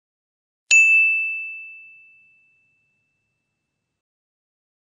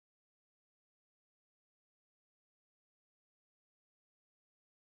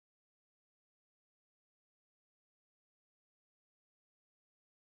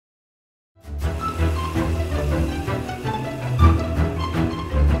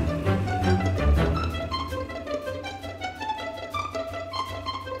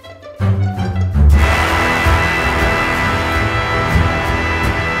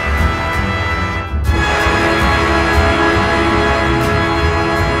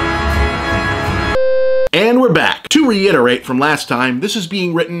And we're back. To reiterate from last time, this is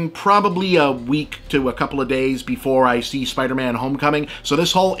being written probably a week to a couple of days before I see Spider-Man Homecoming, so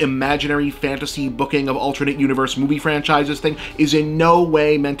this whole imaginary fantasy booking of alternate universe movie franchises thing is in no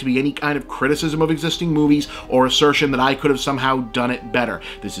way meant to be any kind of criticism of existing movies or assertion that I could have somehow done it better.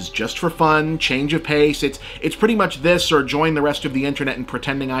 This is just for fun, change of pace. It's pretty much this or join the rest of the internet in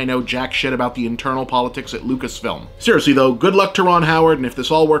pretending I know jack shit about the internal politics at Lucasfilm. Seriously though, good luck to Ron Howard, and if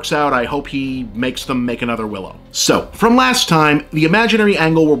this all works out, I hope he makes them make another Willow. So, from last time, the imaginary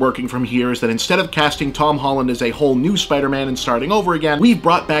angle we're working from here is that instead of casting Tom Holland as a whole new Spider-Man and starting over again, we've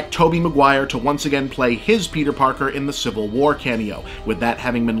brought back Tobey Maguire to once again play his Peter Parker in the Civil War cameo. With that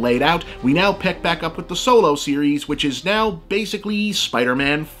having been laid out, we now pick back up with the solo series, which is now basically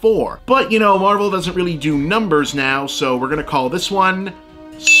Spider-Man 4. But, you know, Marvel doesn't really do numbers now, so we're gonna call this one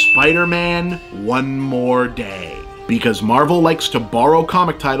Spider-Man One More Day. Because Marvel likes to borrow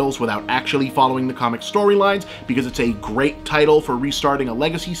comic titles without actually following the comic storylines, because it's a great title for restarting a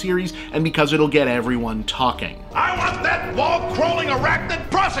legacy series, and because it'll get everyone talking. I want that wall-crawling arachnid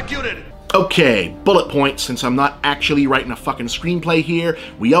prosecuted! Okay, bullet points, since I'm not actually writing a fucking screenplay here.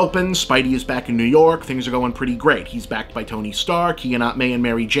 We open, Spidey is back in New York, things are going pretty great. He's backed by Tony Stark, he and Aunt May and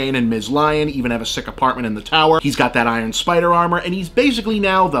Mary Jane and Ms. Lion even have a sick apartment in the tower. He's got that Iron Spider armor, and he's basically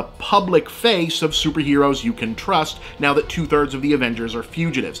now the public face of superheroes you can trust, now that 2/3 of the Avengers are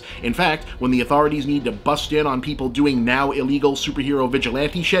fugitives. In fact, when the authorities need to bust in on people doing now illegal superhero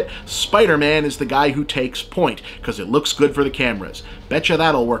vigilante shit, Spider-Man is the guy who takes point, because it looks good for the cameras. Betcha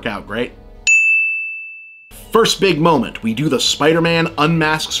that'll work out great. First big moment, we do the Spider-Man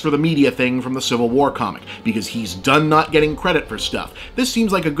unmasks for the media thing from the Civil War comic, because he's done not getting credit for stuff. This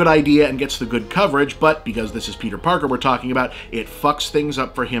seems like a good idea and gets the good coverage, but because this is Peter Parker we're talking about, it fucks things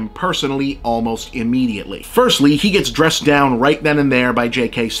up for him personally almost immediately. Firstly, he gets dressed down right then and there by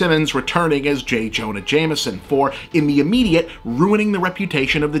J.K. Simmons, returning as J. Jonah Jameson, for, in the immediate, ruining the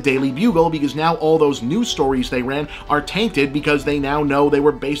reputation of the Daily Bugle, because now all those news stories they ran are tainted because they now know they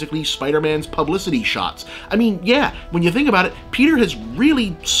were basically Spider-Man's publicity shots. I mean, yeah, when you think about it, Peter has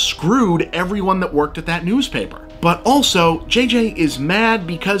really screwed everyone that worked at that newspaper. But also, JJ is mad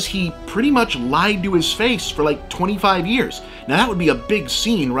because he pretty much lied to his face for like 25 years. Now that would be a big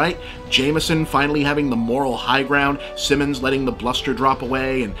scene, right? Jameson finally having the moral high ground, Simmons letting the bluster drop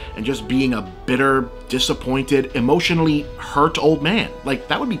away, and just being a bitter, disappointed, emotionally hurt old man. Like,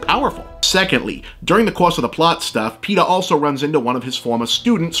 that would be powerful. Secondly, during the course of the plot stuff, Peter also runs into one of his former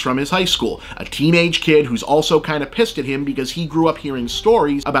students from his high school, a teenage kid who's also kind of pissed at him because he grew up hearing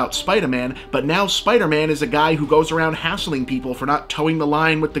stories about Spider-Man, but now Spider-Man is a guy who goes around hassling people for not towing the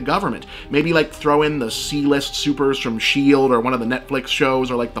line with the government. Maybe like throw in the C-list supers from S.H.I.E.L.D. or one of the Netflix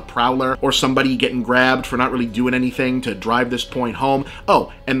shows, or like the Prowler, or somebody getting grabbed for not really doing anything to drive this point home.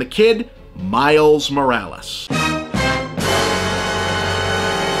 Oh, and the kid, Miles Morales.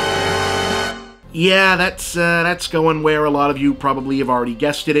 Yeah, that's going where a lot of you probably have already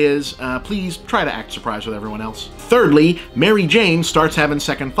guessed it is. Please try to act surprised with everyone else. Thirdly, Mary Jane starts having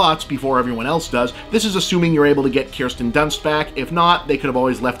second thoughts before everyone else does. This is assuming you're able to get Kirsten Dunst back. If not, they could have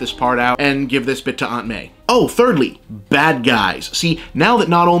always left this part out and give this bit to Aunt May. Oh, thirdly, bad guys. See, now that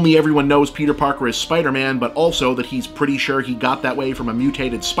not only everyone knows Peter Parker is Spider-Man, but also that he's pretty sure he got that way from a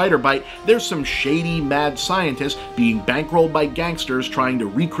mutated spider bite, there's some shady, mad scientists being bankrolled by gangsters trying to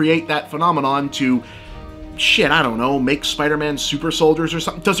recreate that phenomenon to, shit, I don't know, make Spider-Man super soldiers or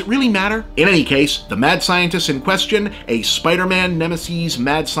something. Does it really matter? In any case, the mad scientists in question, a Spider-Man Nemesis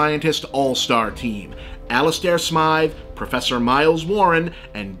mad scientist all-star team. Alistair Smythe, Professor Miles Warren,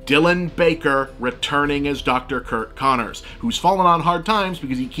 and Dylan Baker returning as Dr. Kurt Connors, who's fallen on hard times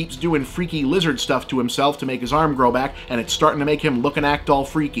because he keeps doing freaky lizard stuff to himself to make his arm grow back, and it's starting to make him look and act all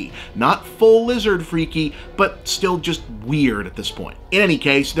freaky. Not full lizard freaky, but still just weird at this point. In any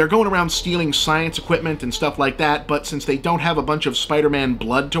case, they're going around stealing science equipment and stuff like that, but since they don't have a bunch of Spider-Man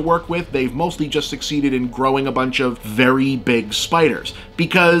blood to work with, they've mostly just succeeded in growing a bunch of very big spiders.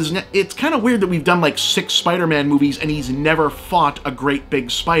 Because it's kind of weird that we've done like 6 Spider-Man movies and he's never fought a great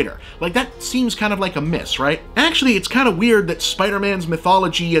big spider. Like, that seems kind of like a miss, right? Actually, it's kind of weird that Spider-Man's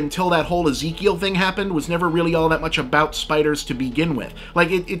mythology until that whole Ezekiel thing happened was never really all that much about spiders to begin with.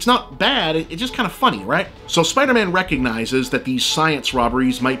 Like, it's not bad, it's just kind of funny, right? So Spider-Man recognizes that these science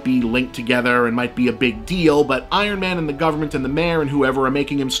robberies might be linked together and might be a big deal, but Iron Man and the government and the mayor and whoever are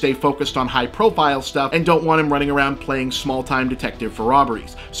making him stay focused on high-profile stuff and don't want him running around playing small-time detective for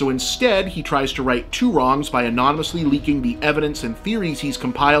robberies. So instead, he tries to right 2 wrongs by anonymously leaking leaking the evidence and theories he's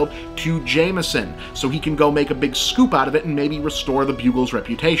compiled to Jameson, so he can go make a big scoop out of it and maybe restore the Bugle's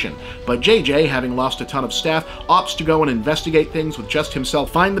reputation. But JJ, having lost a ton of staff, opts to go and investigate things with just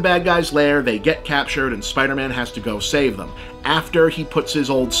himself, find the bad guy's lair, they get captured, and Spider-Man has to go save them. After he puts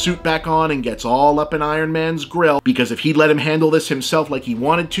his old suit back on and gets all up in Iron Man's grill, because if he'd let him handle this himself like he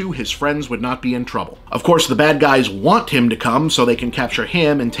wanted to, his friends would not be in trouble. Of course, the bad guys want him to come so they can capture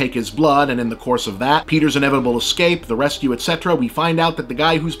him and take his blood, and in the course of that, Peter's inevitable escape, the rescue, etc., we find out that the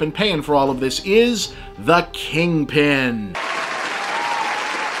guy who's been paying for all of this is the Kingpin.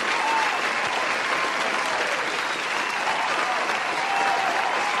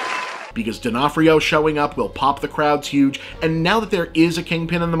 Because D'Onofrio showing up will pop the crowds huge, and now that there is a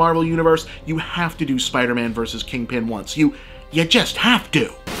Kingpin in the Marvel Universe, you have to do Spider-Man vs. Kingpin once. You just have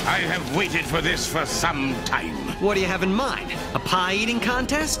to. I have waited for this for some time. What do you have in mind? A pie-eating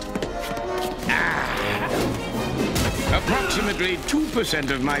contest? Approximately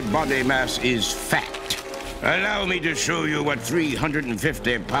 2% of my body mass is fat. Allow me to show you what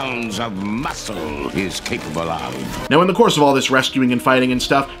 350 pounds of muscle is capable of. Now, in the course of all this rescuing and fighting and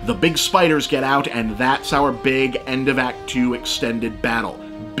stuff, the big spiders get out, and that's our big end of Act 2 extended battle.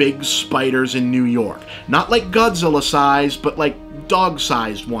 Big spiders in New York. Not like Godzilla-sized, but like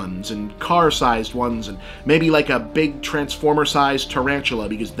dog-sized ones, and car-sized ones, and maybe like a big Transformer-sized tarantula,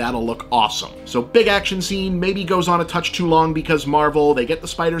 because that'll look awesome. So big action scene, maybe goes on a touch too long because Marvel, they get the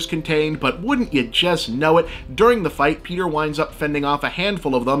spiders contained, but wouldn't you just know it, during the fight, Peter winds up fending off a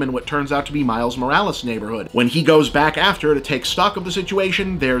handful of them in what turns out to be Miles Morales' neighborhood. When he goes back after to take stock of the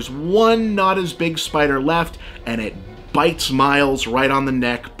situation, there's one not as big spider left, and it bites Miles right on the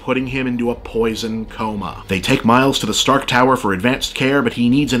neck, putting him into a poison coma. They take Miles to the Stark Tower for advanced care, but he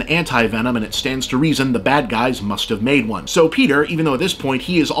needs an anti-venom, and it stands to reason the bad guys must have made one. So Peter, even though at this point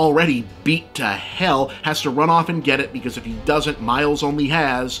he is already beat to hell, has to run off and get it, because if he doesn't, Miles only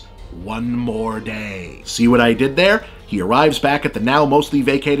has one more day. See what I did there? He arrives back at the now mostly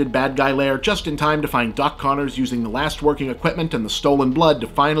vacated bad guy lair just in time to find Doc Connors using the last working equipment and the stolen blood to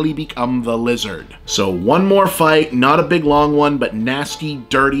finally become the Lizard. So one more fight, not a big long one, but nasty,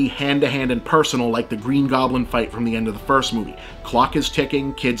 dirty, hand-to-hand and personal like the Green Goblin fight from the end of the first movie. Clock is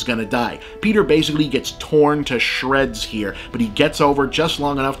ticking, kid's gonna die. Peter basically gets torn to shreds here, but he gets over just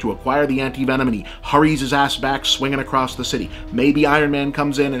long enough to acquire the anti-venom, and he hurries his ass back, swinging across the city. Maybe Iron Man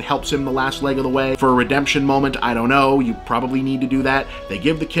comes in and helps him the last leg of the way for a redemption moment, I don't know. You probably need to do that. They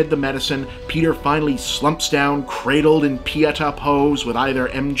give the kid the medicine. Peter finally slumps down, cradled in Pieta pose with either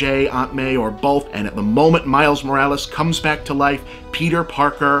MJ, Aunt May, or both, and at the moment Miles Morales comes back to life, Peter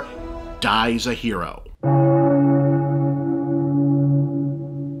Parker dies a hero.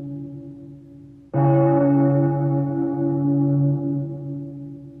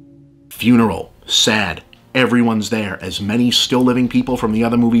 Funeral. Sad. Everyone's there, as many still living people from the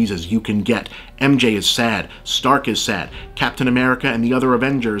other movies as you can get. MJ is sad, Stark is sad, Captain America and the other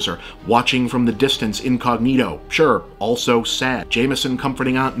Avengers are watching from the distance incognito, sure, also sad. Jameson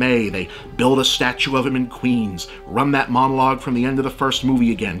comforting Aunt May, they build a statue of him in Queens, run that monologue from the end of the first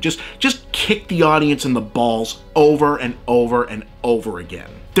movie again, just kick the audience in the balls over and over and over again.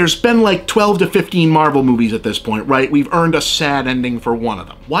 There's been like 12 to 15 Marvel movies at this point, right? We've earned a sad ending for one of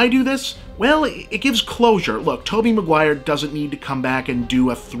them. Why do this? Well, it gives closure. Look, Tobey Maguire doesn't need to come back and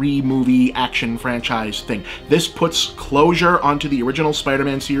do a 3-movie action franchise thing. This puts closure onto the original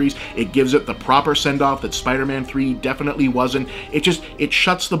Spider-Man series. It gives it the proper send-off that Spider-Man 3 definitely wasn't. It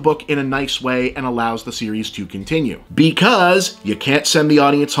shuts the book in a nice way and allows the series to continue. Because you can't send the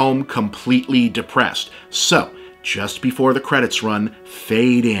audience home completely depressed. So, just before the credits run,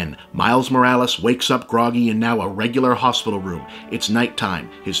 fade in. Miles Morales wakes up groggy in now a regular hospital room. It's nighttime.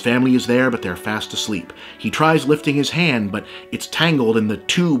 His family is there, but they're fast asleep. He tries lifting his hand, but it's tangled in the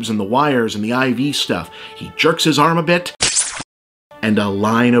tubes and the wires and the IV stuff. He jerks his arm a bit, and a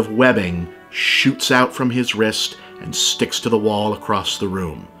line of webbing shoots out from his wrist and sticks to the wall across the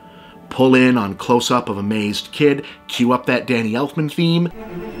room. Pull in on close-up of amazed kid, cue up that Danny Elfman theme,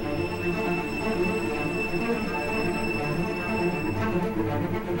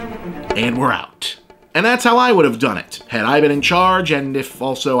 and we're out. And that's how I would have done it, had I been in charge, and if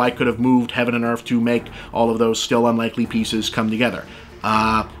also I could have moved heaven and earth to make all of those still unlikely pieces come together.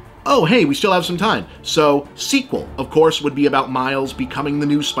 Oh hey, we still have some time. So, sequel, of course, would be about Miles becoming the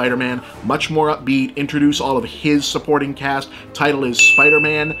new Spider-Man, much more upbeat, introduce all of his supporting cast, title is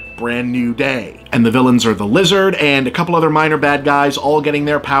Spider-Man, Brand New Day. And the villains are the Lizard and a couple other minor bad guys, all getting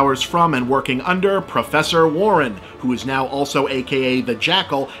their powers from and working under Professor Warren, who is now also aka the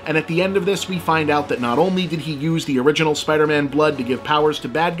Jackal, and at the end of this we find out that not only did he use the original Spider-Man blood to give powers to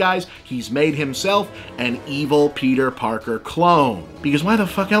bad guys, he's made himself an evil Peter Parker clone. Because why the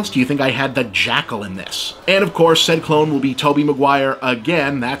fuck else do you think I had the Jackal in this? And of course, said clone will be Tobey Maguire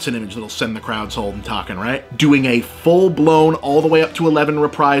again. That's an image that'll send the crowds holding talking, right? Doing a full-blown, all the way up to 11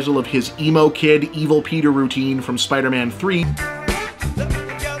 reprisal of his emo kid, evil Peter routine from Spider-Man 3.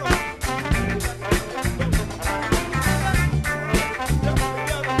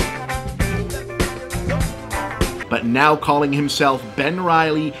 But now calling himself Ben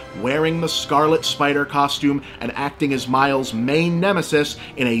Reilly, wearing the Scarlet Spider costume, and acting as Miles' main nemesis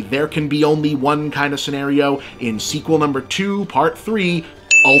in a there can be only one kind of scenario in sequel number 2, part 3,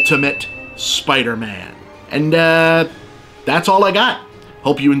 Ultimate Spider-Man. And that's all I got.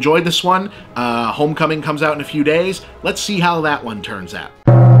 Hope you enjoyed this one. Homecoming comes out in a few days. Let's see how that one turns out.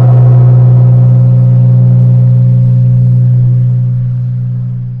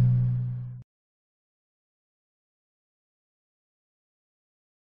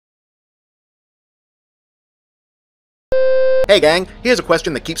 Hey gang, here's a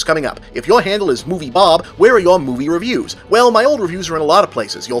question that keeps coming up. If your handle is MovieBob, where are your movie reviews? Well, my old reviews are in a lot of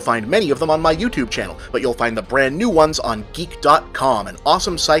places. You'll find many of them on my YouTube channel, but you'll find the brand new ones on Geek.com, an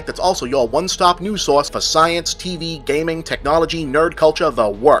awesome site that's also your one-stop news source for science, TV, gaming, technology, nerd culture, the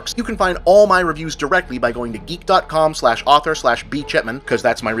works. You can find all my reviews directly by going to geek.com/author/bchipman, because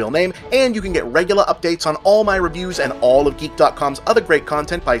that's my real name, and you can get regular updates on all my reviews and all of Geek.com's other great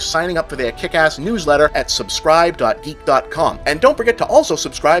content by signing up for their kick-ass newsletter at subscribe.geek.com. And don't forget to also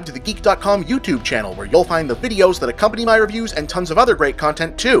subscribe to the Geek.com YouTube channel, where you'll find the videos that accompany my reviews and tons of other great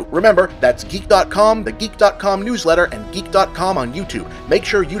content too. Remember, that's Geek.com, the Geek.com newsletter, and Geek.com on YouTube. Make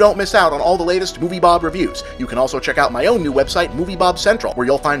sure you don't miss out on all the latest MovieBob reviews. You can also check out my own new website, MovieBob Central, where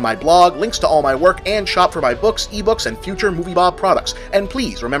you'll find my blog, links to all my work, and shop for my books, ebooks, and future MovieBob products. And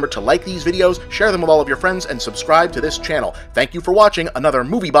please remember to like these videos, share them with all of your friends, and subscribe to this channel. Thank you for watching another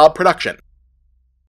MovieBob production.